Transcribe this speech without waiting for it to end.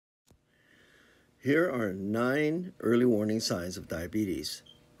Here are 9 early warning signs of diabetes.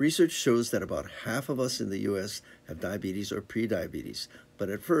 Research shows that about half of us in the U.S. have diabetes or prediabetes, but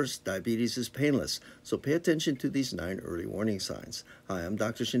at first, diabetes is painless, so pay attention to these 9 early warning signs. Hi, I'm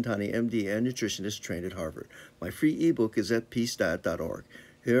Dr. Shintani, MD and nutritionist trained at Harvard. My free ebook is at peacediet.org.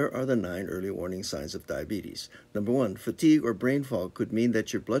 Here are the 9 early warning signs of diabetes. Number 1, fatigue or brain fog could mean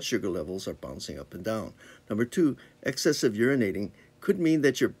that your blood sugar levels are bouncing up and down. Number 2, excessive urinating could mean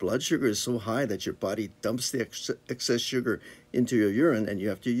that your blood sugar is so high that your body dumps the excess sugar into your urine and you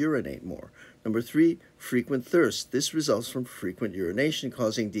have to urinate more. Number 3, frequent thirst. This results from frequent urination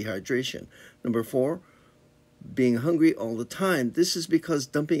causing dehydration. Number 4, being hungry all the time. This is because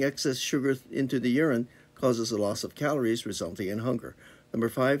dumping excess sugar into the urine causes a loss of calories resulting in hunger. Number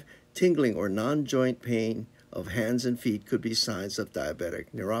 5, tingling or non-joint pain of hands and feet could be signs of diabetic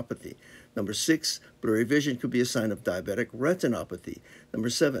neuropathy. Number 6, blurry vision could be a sign of diabetic retinopathy. Number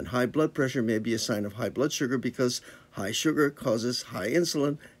 7, high blood pressure may be a sign of high blood sugar because high sugar causes high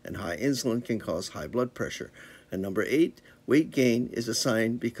insulin, and high insulin can cause high blood pressure. And number 8, weight gain is a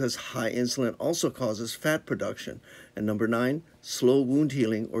sign because high insulin also causes fat production. And number 9, slow wound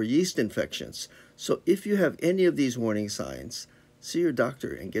healing or yeast infections. So if you have any of these warning signs, see your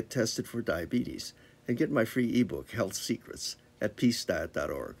doctor and get tested for diabetes. And get my free ebook, Health Secrets, at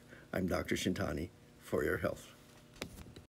peacediet.org. I'm Dr. Shintani, for your health.